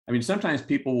I mean, sometimes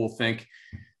people will think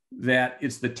that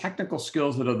it's the technical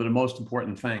skills that are the most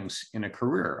important things in a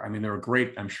career. I mean, there are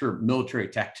great, I'm sure, military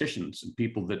tacticians and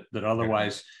people that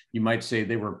otherwise you might say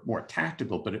they were more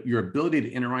tactical, but your ability to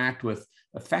interact with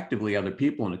effectively other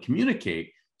people and to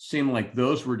communicate seemed like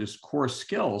those were just core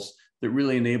skills that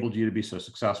really enabled you to be so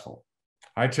successful.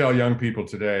 I tell young people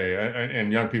today,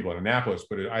 and young people in Annapolis,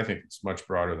 but I think it's much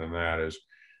broader than that,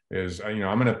 is I'm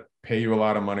going to pay you a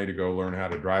lot of money to go learn how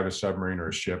to drive a submarine or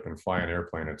a ship and fly an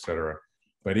airplane, et cetera.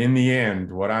 But in the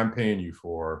end, what I'm paying you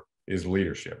for is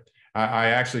leadership. I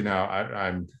actually now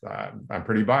I'm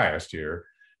pretty biased here,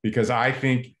 because I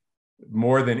think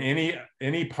more than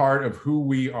any part of who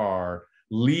we are,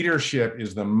 leadership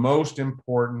is the most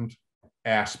important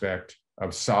aspect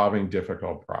of solving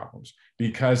difficult problems,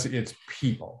 because it's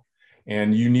people,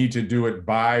 and you need to do it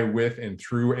by, with, and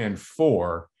through, and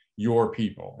for your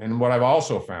people. And what I've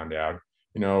also found out,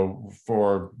 in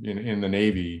the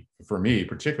Navy, for me,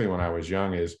 particularly when I was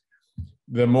young, is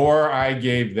the more I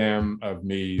gave them of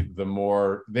me, the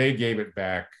more they gave it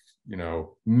back,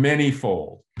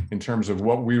 manyfold in terms of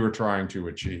what we were trying to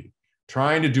achieve.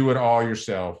 Trying to do it all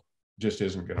yourself just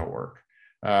isn't going to work.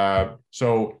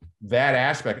 So that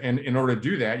aspect, and in order to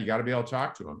do that, you got to be able to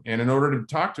talk to them. And in order to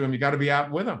talk to them, you got to be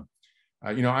out with them.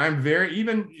 I'm very,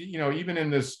 even in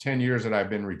this 10 years that I've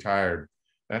been retired,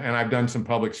 and I've done some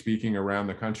public speaking around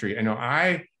the country,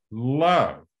 I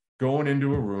love going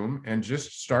into a room and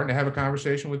just starting to have a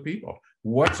conversation with people.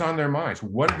 What's on their minds?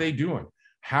 What are they doing?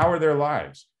 How are their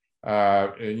lives?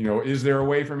 Is there a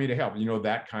way for me to help?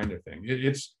 That kind of thing.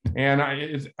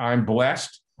 I'm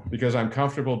blessed because I'm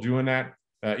comfortable doing that,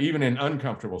 even in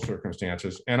uncomfortable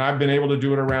circumstances. And I've been able to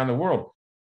do it around the world.